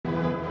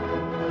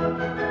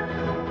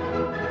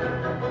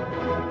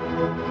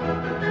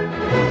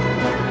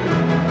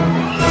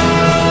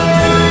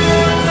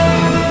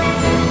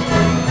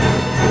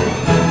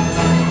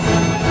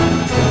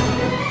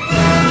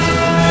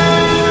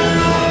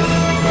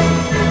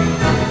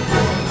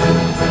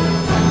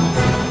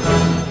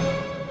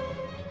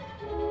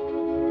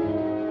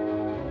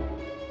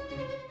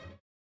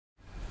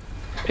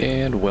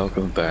and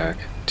welcome back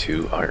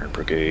to Iron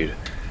Brigade.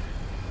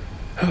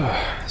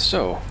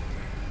 So,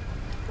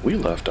 we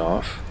left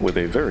off with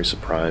a very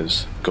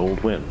surprise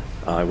gold win.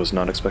 I was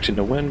not expecting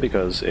to win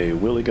because a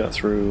Willy got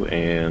through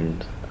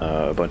and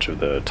a bunch of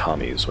the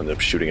Tommies ended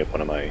up shooting at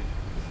one of my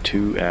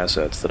two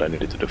assets that I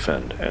needed to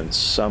defend, and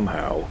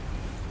somehow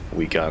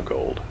we got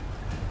gold.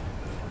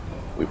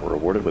 We were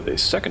awarded with a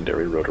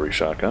secondary rotary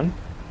shotgun,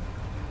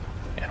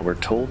 and we're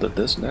told that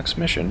this next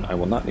mission I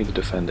will not need to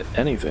defend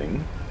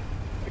anything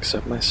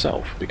except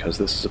myself, because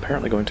this is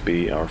apparently going to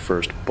be our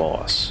first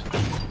boss.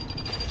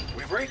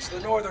 We've reached the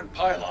northern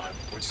pylon,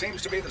 which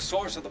seems to be the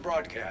source of the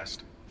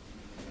broadcast.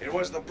 It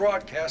was the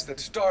broadcast that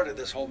started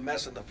this whole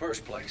mess in the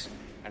first place,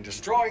 and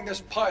destroying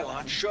this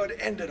pylon should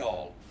end it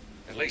all.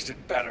 At least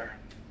it better.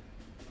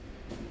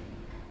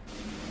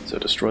 So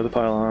destroy the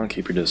pylon,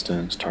 keep your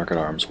distance, target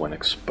arms when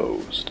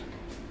exposed.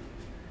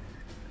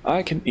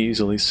 I can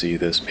easily see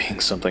this being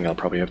something I'll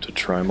probably have to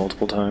try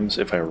multiple times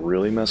if I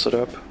really mess it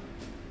up.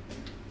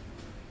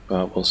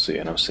 But we'll see,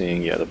 and I'm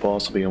seeing, yeah, the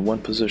boss will be in one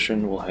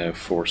position, we'll have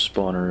 4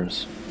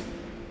 spawners.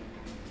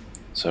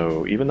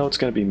 So even though it's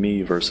going to be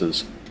me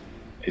versus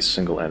a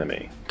single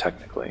enemy,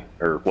 technically,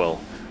 or, well,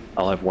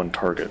 I'll have one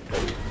target,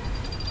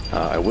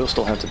 I will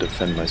still have to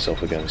defend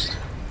myself against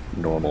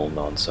normal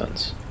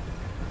nonsense.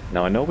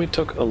 Now I know we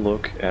took a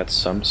look at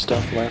some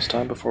stuff last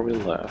time before we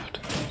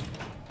left.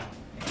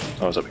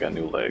 Oh, so we got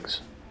new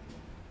legs.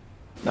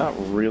 Not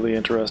really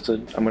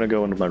interested. I'm going to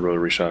go into my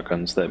rotary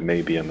shotguns. That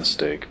may be a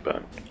mistake,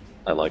 but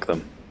I like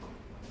them.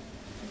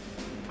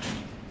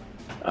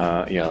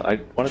 Yeah, I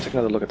want to take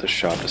another look at the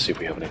shop to see if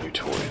we have any new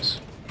toys.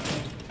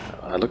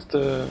 I looked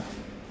at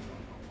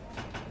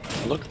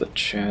the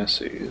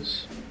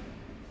chassis.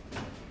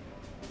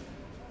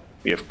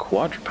 We have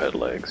quadruped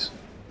legs.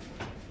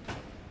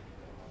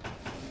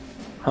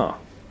 Huh.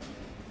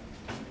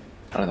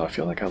 I don't know, I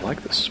feel like I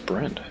like the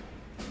sprint.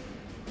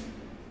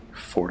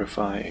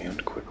 Fortify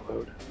and quick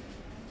load.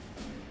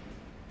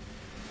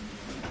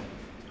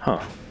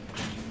 Huh.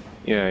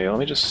 Yeah, let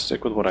me just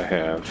stick with what I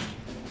have.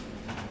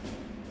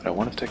 But I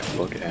want to take a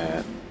look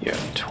at, yeah,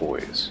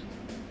 toys.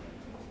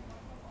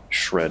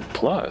 Shred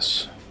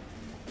Plus.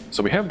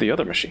 So we have the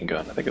other machine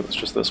gun, I think it was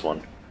just this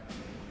one,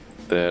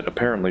 that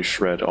apparently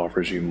Shred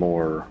offers you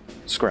more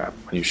scrap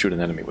when you shoot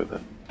an enemy with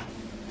it.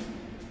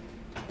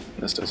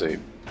 This does a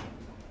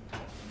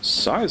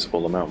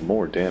sizable amount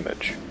more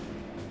damage,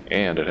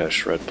 and it has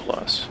Shred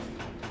Plus.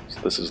 So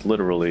this is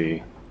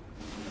literally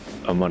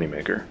a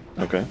moneymaker.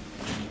 Okay.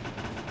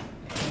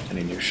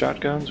 Any new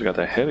shotguns? We got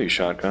the heavy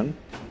shotgun.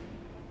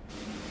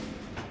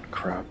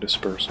 Crowd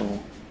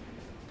dispersal.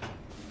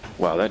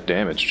 Wow, that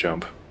damage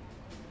jump.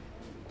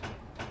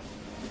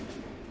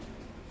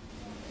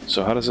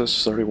 So how does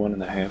this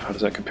 31.5, how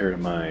does that compare to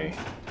my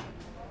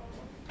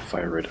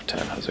fire rate of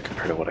 10? How does it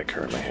compare to what I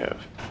currently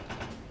have?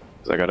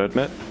 Because I gotta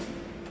admit,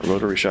 a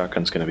rotary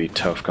shotgun's gonna be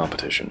tough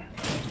competition.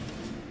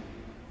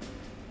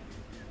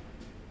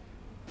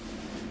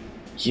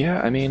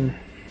 Yeah, I mean,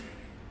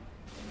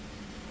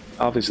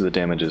 obviously the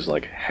damage is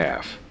like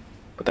half,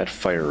 but that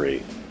fire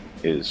rate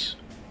is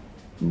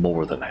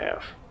more than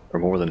half, or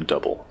more than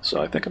double.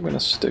 So I think I'm gonna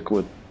stick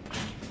with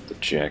the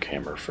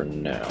jackhammer for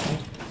now.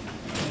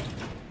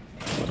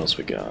 What else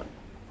we got?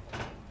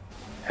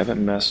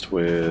 Haven't messed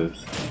with...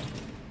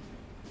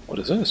 What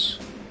is this?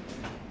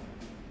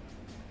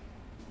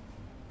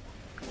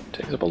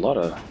 Takes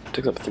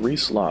up 3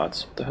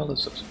 slots. What the hell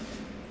is this?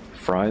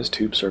 Fries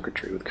tube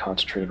circuitry with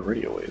concentrated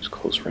radio waves,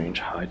 close range,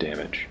 high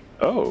damage.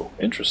 Oh,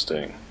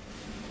 interesting.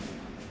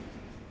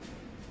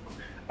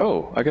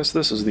 Oh, I guess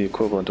this is the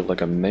equivalent of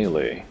like a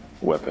melee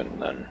weapon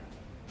then.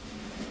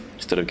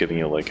 Instead of giving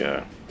you like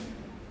a...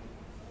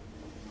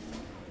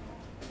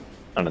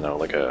 I don't know,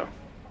 like a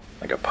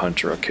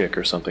punch or a kick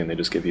or something, they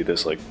just give you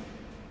this like,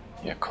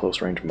 yeah,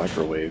 close range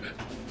microwave.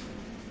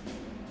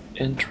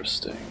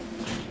 Interesting.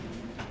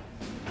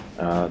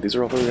 These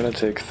are all we're gonna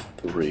take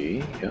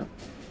 3, yeah.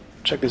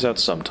 Check these out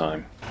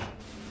sometime.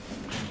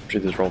 I'm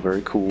sure these are all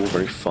very cool,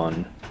 very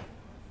fun.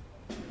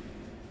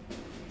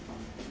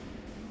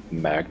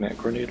 Magnet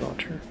grenade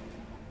launcher?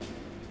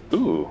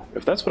 Ooh,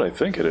 if that's what I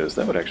think it is,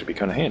 that would actually be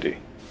kind of handy.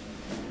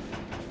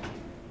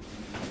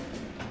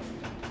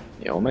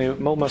 Yeah,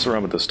 we'll mess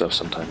around with this stuff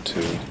sometime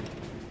too.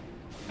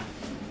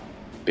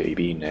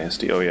 Baby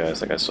nasty. Oh yeah, I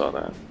think I saw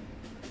that.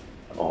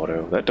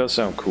 Auto. That does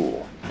sound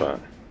cool, but...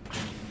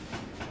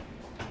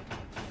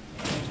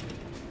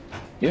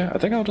 yeah, I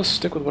think I'll just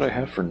stick with what I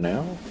have for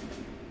now.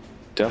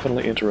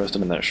 Definitely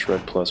interested in that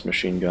Shred Plus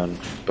machine gun,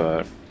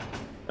 but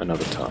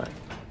another time.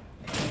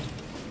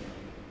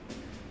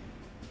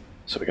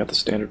 So we got the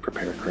standard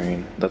prepare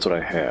crane. That's what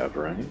I have,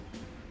 right?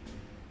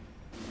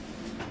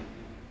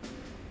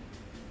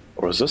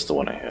 Or is this the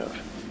one I have?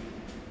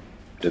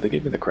 Did they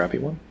give me the crappy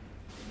one?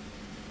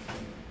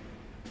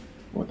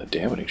 Or the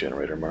damaging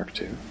generator Mark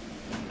II?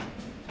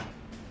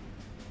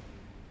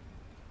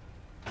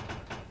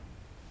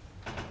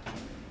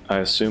 I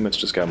assume it's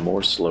just got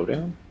more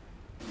slowdown?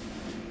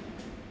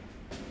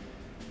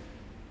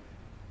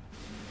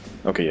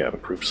 Okay, yeah,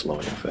 improved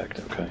slowing effect,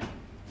 okay.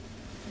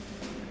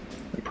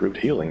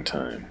 improved healing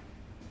time.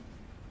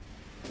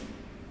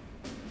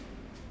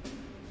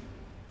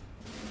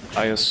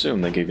 I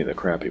assume they gave me the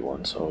crappy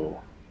one,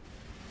 so...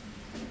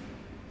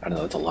 I don't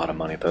know, that's a lot of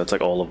money. That's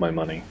like all of my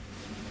money.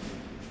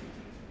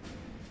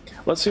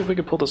 Let's see if we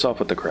can pull this off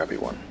with the crappy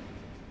one.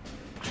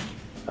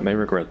 I may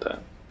regret that.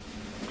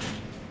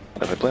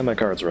 But if I play my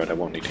cards right, I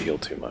won't need to heal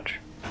too much.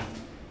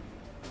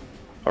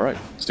 Alright,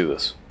 let's do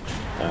this.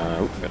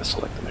 I gotta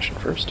select the mission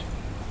first.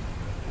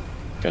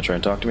 Gonna try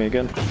and talk to me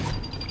again?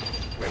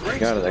 I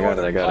got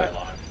it.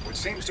 Which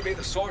seems to be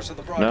the source of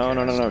the broadcast.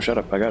 No, shut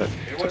up, I got it.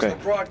 It was the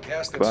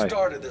broadcast that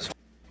started this.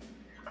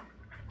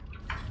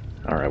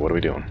 Alright, what are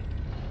we doing?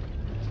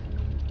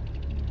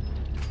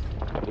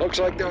 Looks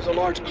like there's a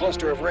large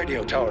cluster of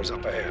radio towers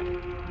up ahead.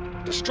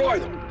 Destroy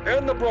them,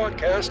 end the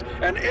broadcast,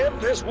 and end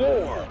this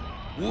war!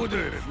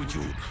 Woodard, would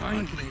you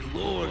kindly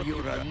lower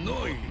your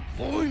annoying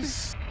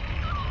voice?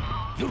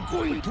 You're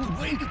going to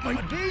wake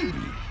my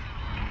baby!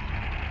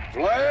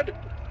 Vlad,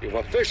 you've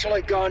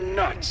officially gone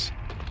nuts.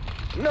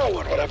 No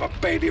one would have a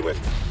baby with...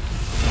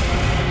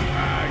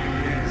 Ah,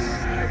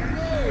 yes, I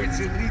know it's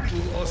a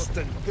little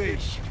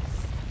ostentation,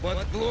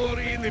 but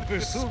glory in the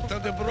pursuit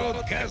of the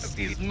broadcast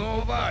is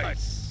no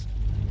vice.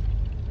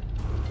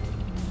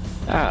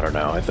 I don't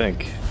know, I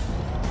think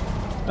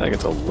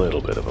it's a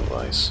little bit of a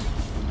vice.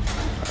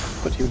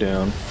 Put you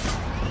down.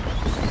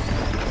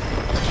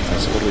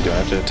 So what do we do? I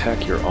have to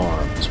attack your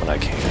arms when I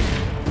can.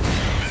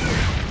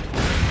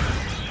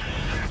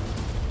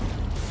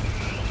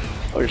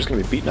 Oh, you're just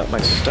gonna be beating up my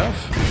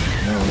stuff?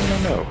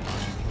 No.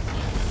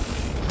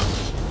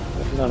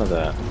 None of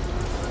that.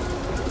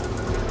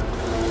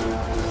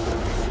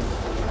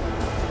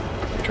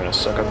 You trying to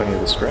suck up any of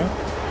the scrap?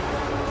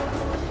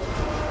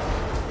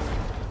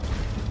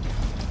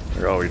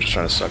 Or, oh, you're just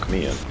trying to suck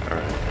me in.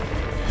 Alright.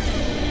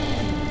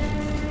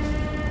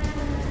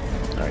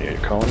 Alright, yeah,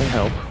 you're calling me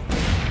help.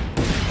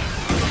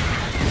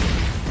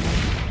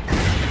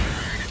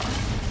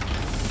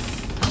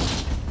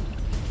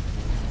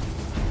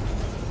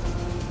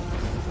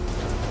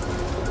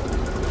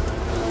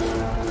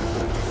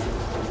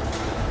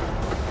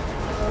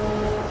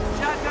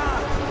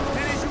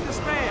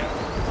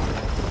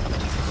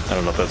 I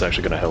don't know if that's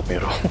actually going to help me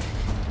at all.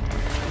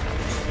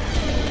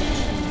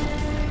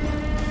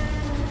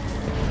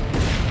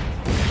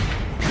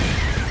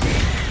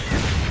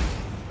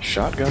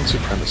 Shotgun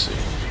supremacy.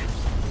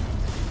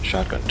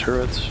 Shotgun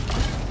turrets.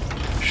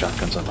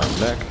 Shotguns on my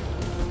neck.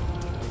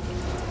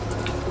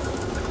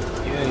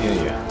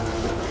 Yeah.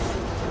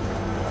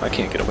 I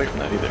can't get away from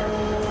that either.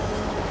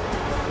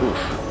 Oof.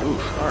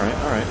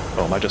 Alright.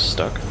 Oh, am I just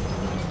stuck?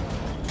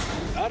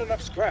 Not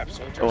enough scrap,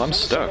 soldier. Oh, I'm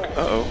stuck.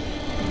 Uh-oh.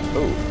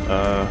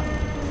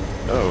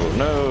 Oh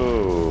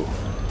no!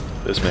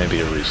 This may be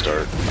a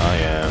restart. I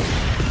am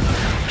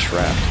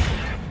trapped.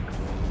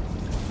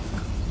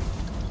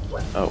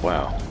 Oh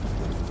wow.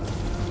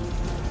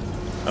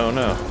 Oh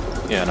no.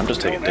 Yeah, and I'm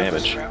just taking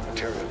damage.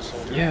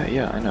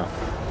 Yeah, I know.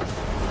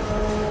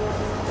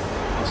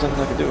 There's nothing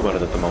I can do about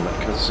it at the moment,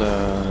 because,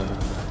 Are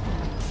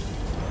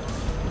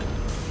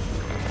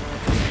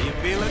you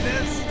feeling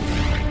this?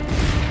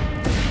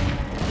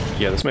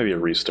 yeah, this may be a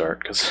restart,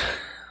 because...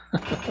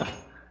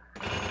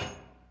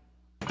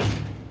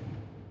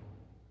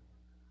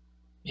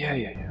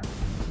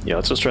 Yeah,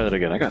 let's just try that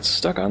again. I got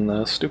stuck on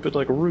the stupid,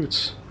 like,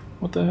 roots.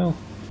 What the hell?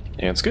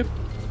 And skip?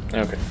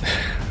 Okay.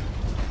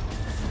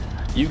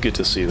 You get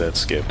to see that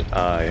skipped.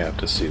 I have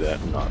to see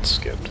that not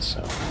skipped,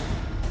 so...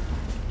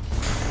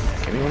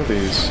 Give me one of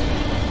these.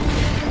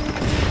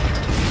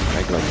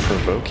 I can, like,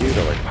 provoke you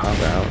to, like, pop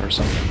out or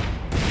something.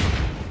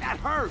 That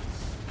hurts!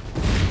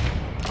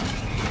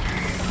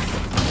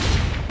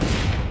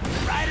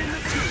 Right in the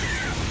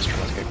tooth! Just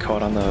trying to get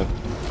caught on the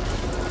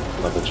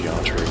level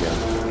geometry again.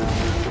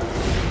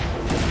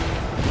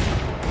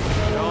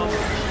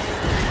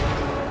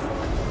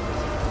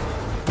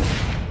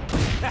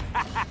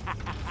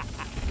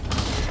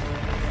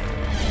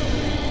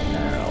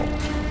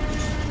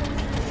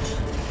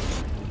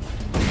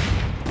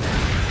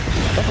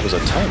 It was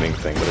a timing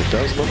thing, but it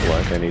does look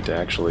like I need to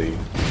actually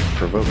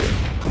provoke it.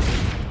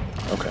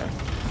 Okay,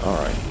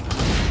 alright.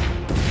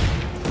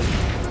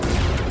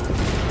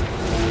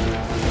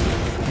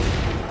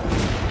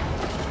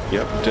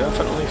 Yep,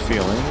 definitely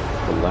feeling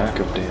the lack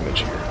of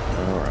damage here.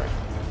 Alright.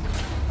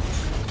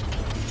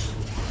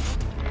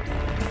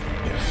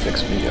 Yeah,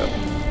 fix me up.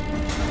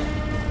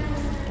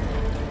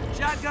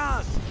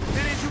 Shotguns!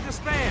 Minutes you can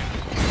spare!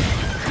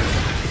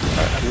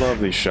 I love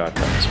these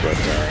shotguns, but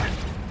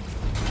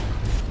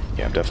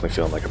yeah, I'm definitely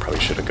feeling like I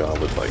probably should have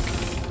gone with, like,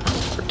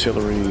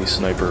 artillery,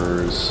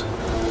 snipers,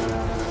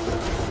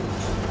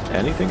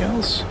 anything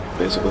else,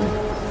 basically. Heal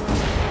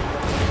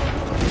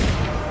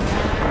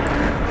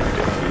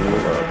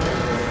up.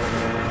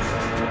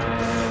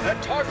 That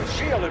target's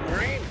shielded,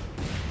 Marine.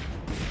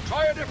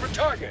 Try a different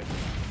target.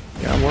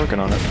 Yeah, I'm working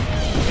on it.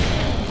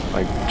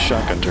 My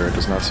shotgun turret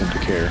does not seem to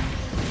care.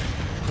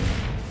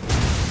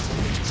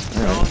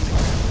 Alright.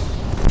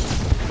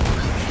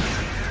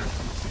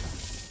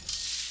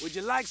 Would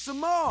you like some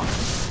more?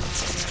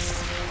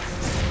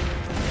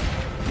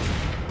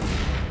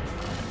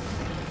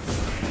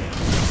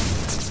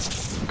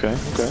 Okay,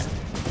 okay.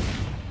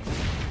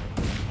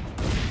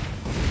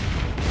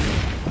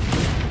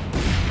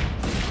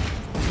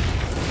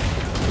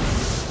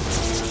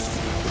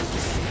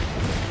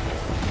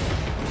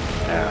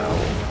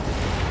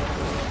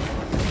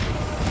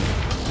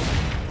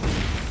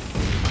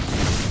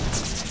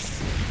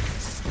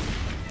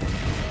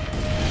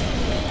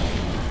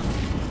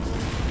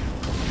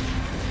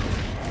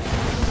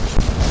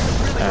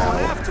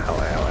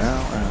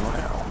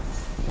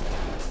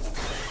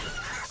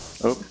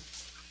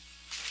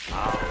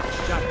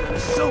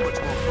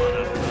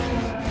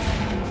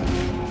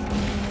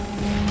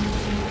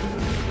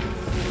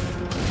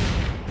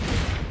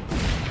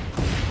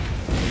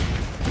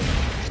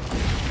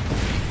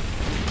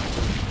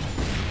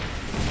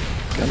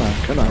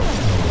 Come on.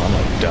 I'm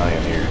like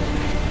dying here.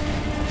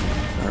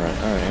 Alright,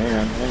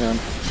 hang on.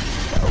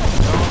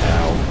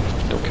 Ow.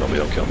 Don't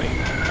kill me.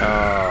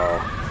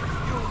 Oh.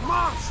 You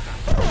monster!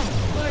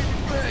 My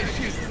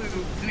precious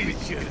little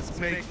creatures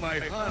make my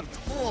heart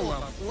full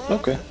of love.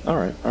 Okay,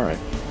 alright.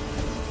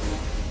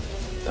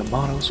 The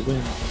Monos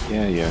win.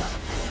 Yeah.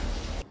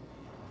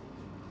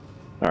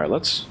 Alright,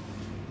 let's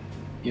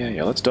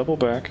double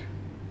back.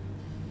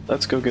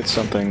 Let's go get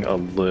something a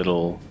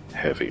little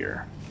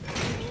heavier.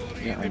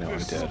 Yeah, I know I'm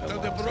dead.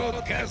 The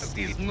broadcast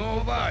is no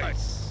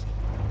vice.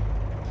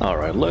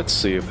 Alright, let's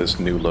see if this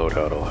new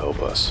loadout will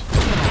help us.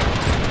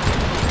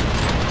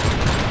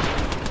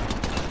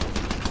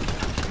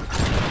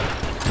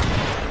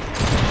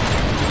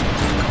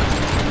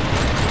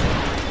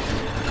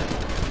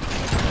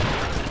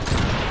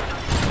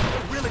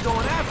 Really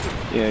going after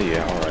me.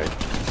 Yeah, alright.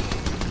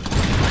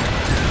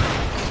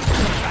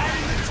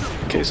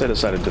 In case I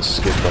decided to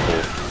skip the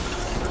whole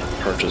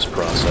purchase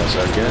process,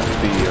 I get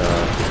the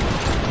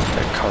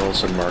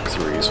Carlson Mark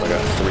III, so I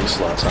got 3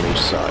 slots on each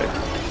side.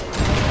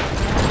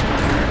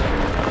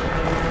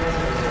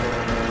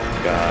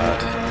 Got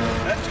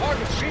That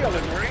target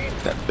shielded, Marine.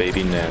 that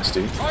baby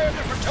nasty. Try a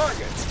different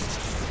target.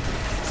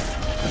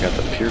 I got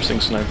the piercing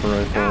sniper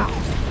rifle.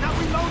 Not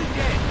reloaded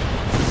yet.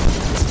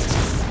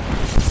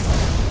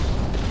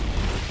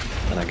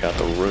 And I got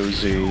the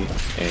Rosie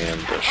and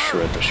the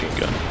Shred machine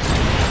gun.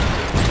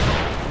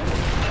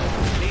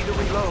 Need to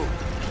reload.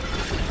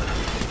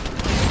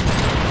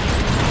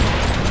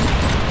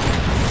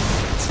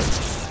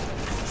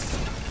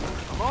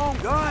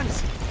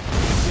 Guns!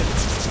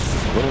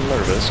 A little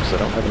nervous because I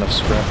don't have enough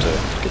scrap to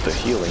get the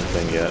healing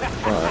thing yet,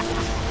 but I'm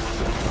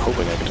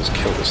hoping I can just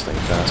kill this thing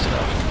fast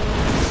enough.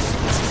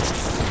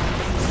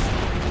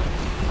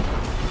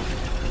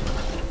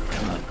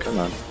 Come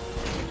on.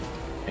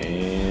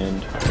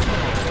 And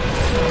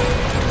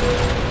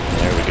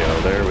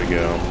there we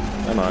go.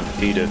 Come on,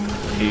 eat it.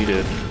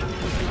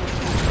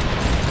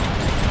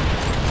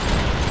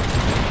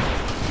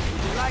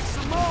 Like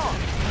some more.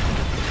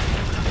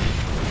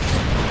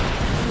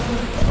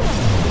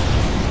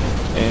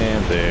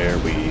 And there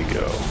we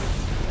go.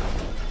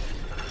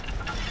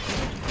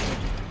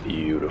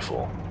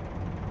 Beautiful.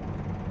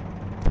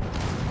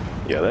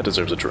 Yeah, that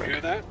deserves a drink.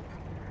 Hear that?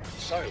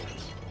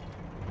 Silence.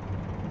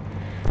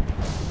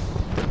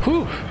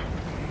 Whew.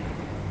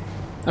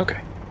 Okay.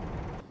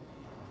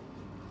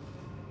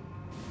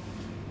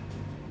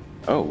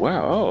 Oh,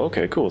 wow. Oh,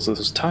 okay, cool. So this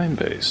is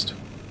time-based.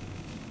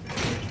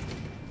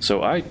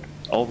 So I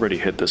already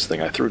hit this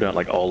thing. I threw down,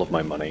 like, all of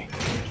my money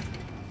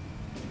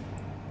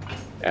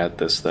at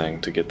this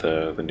thing to get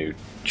the new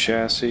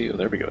chassis. Oh,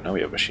 there we go. Now we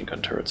have machine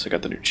gun turrets. I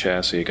got the new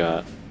chassis. I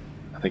got,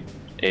 I think,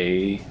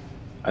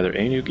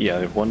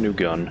 one new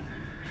gun.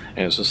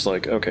 And it's just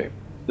like, okay,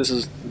 this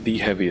is the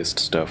heaviest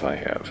stuff I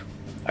have.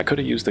 I could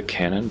have used the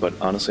cannon, but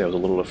honestly I was a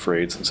little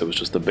afraid since it was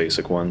just the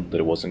basic one that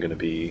it wasn't going to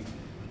be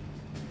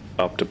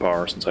up to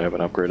par since I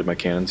haven't upgraded my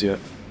cannons yet.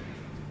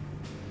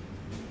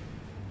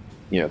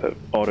 Yeah, the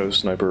auto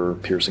sniper,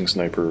 piercing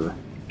sniper,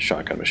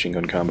 shotgun machine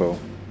gun combo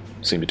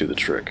seemed to do the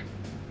trick.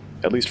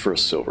 At least for a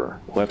silver.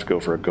 We'll have to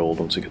go for a gold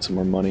once we get some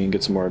more money and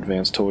get some more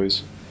advanced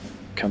toys.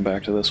 Come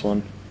back to this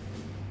one.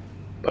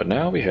 But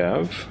now we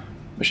have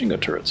machine gun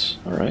turrets,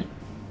 alright.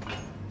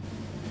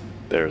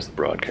 There's the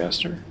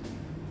broadcaster.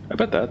 I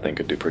bet that thing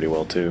could do pretty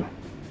well too.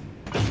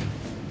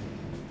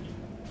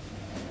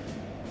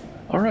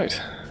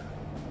 Alright.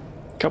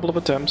 Couple of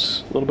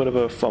attempts, a little bit of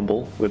a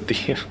fumble with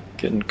the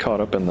getting caught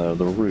up in the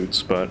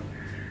roots, but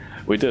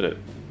we did it.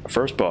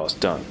 First boss,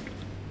 done.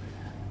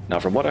 Now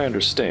from what I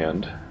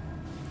understand,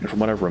 and from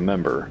what I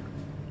remember,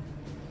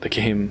 the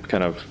game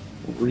kind of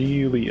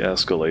really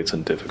escalates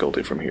in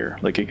difficulty from here.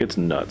 Like, it gets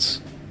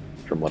nuts,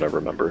 from what I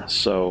remember.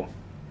 So,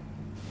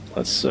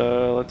 let's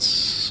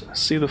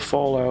see the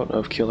fallout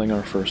of killing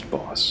our first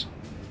boss.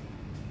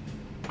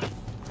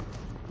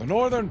 The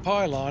northern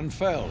pylon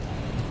fell.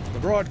 The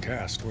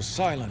broadcast was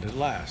silent at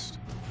last.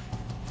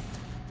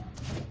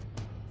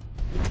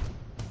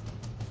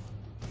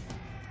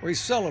 We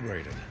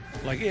celebrated.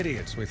 Like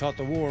idiots, we thought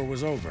the war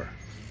was over.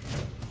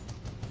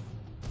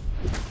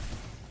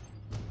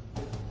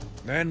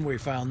 Then we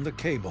found the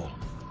cable,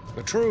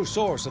 the true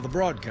source of the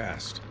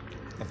broadcast.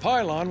 The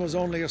pylon was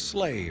only a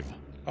slave,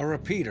 a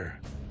repeater.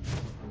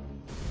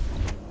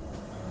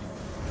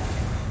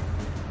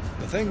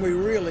 thing we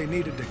really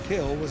needed to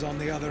kill was on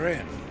the other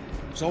end.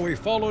 So we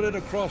followed it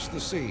across the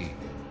sea,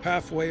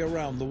 halfway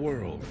around the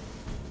world.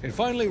 It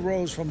finally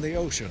rose from the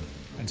ocean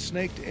and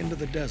snaked into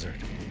the desert,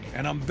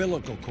 an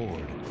umbilical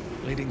cord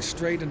leading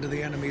straight into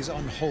the enemy's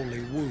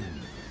unholy womb.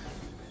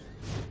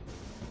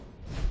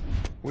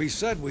 We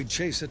said we'd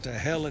chase it to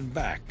hell and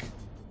back,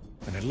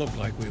 and it looked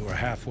like we were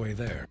halfway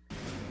there.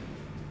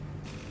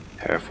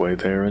 Halfway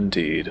there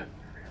indeed.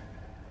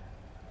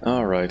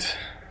 Alright.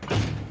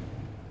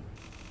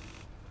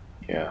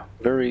 Yeah,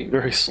 very,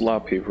 very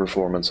sloppy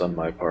performance on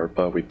my part,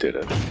 but we did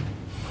it.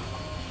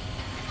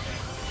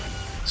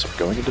 So we're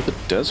going into the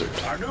desert.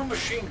 Our new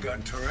machine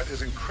gun turret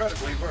is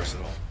incredibly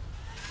versatile.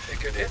 It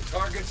can hit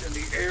targets in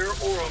the air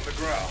or on the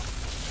ground,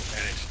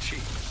 and it's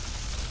cheap.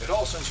 It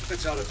also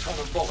spits out a ton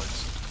of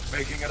bullets,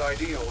 making it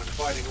ideal when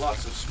fighting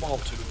lots of small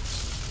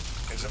tubes.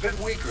 It's a bit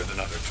weaker than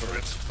other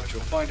turrets, but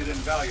you'll find it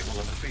invaluable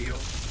in the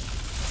field.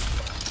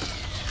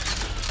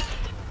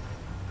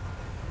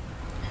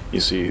 You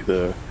see,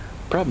 the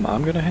problem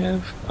I'm gonna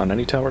have on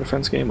any tower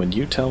defense game, when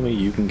you tell me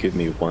you can give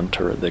me one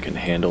turret that can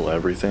handle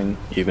everything,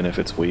 even if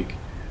it's weak,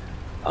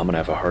 I'm gonna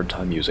have a hard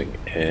time using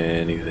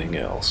anything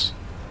else.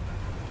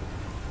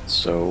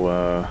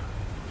 So,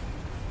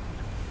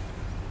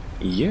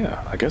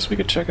 yeah, I guess we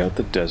could check out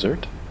the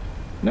desert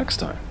next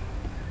time.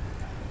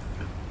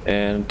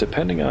 And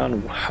depending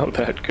on how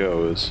that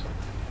goes,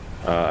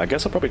 I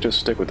guess I'll probably just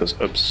stick with this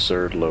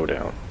absurd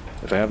loadout.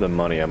 If I have the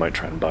money, I might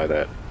try and buy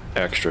that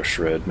extra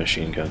shred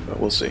machine gun, but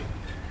we'll see.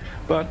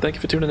 But thank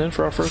you for tuning in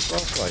for our first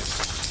boss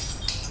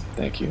fight.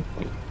 Thank you.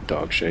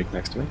 Dog shake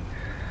next to me.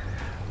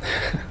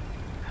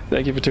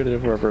 Thank you for tuning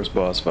in for our first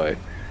boss fight,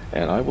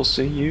 and I will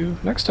see you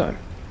next time.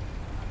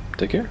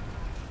 Take care.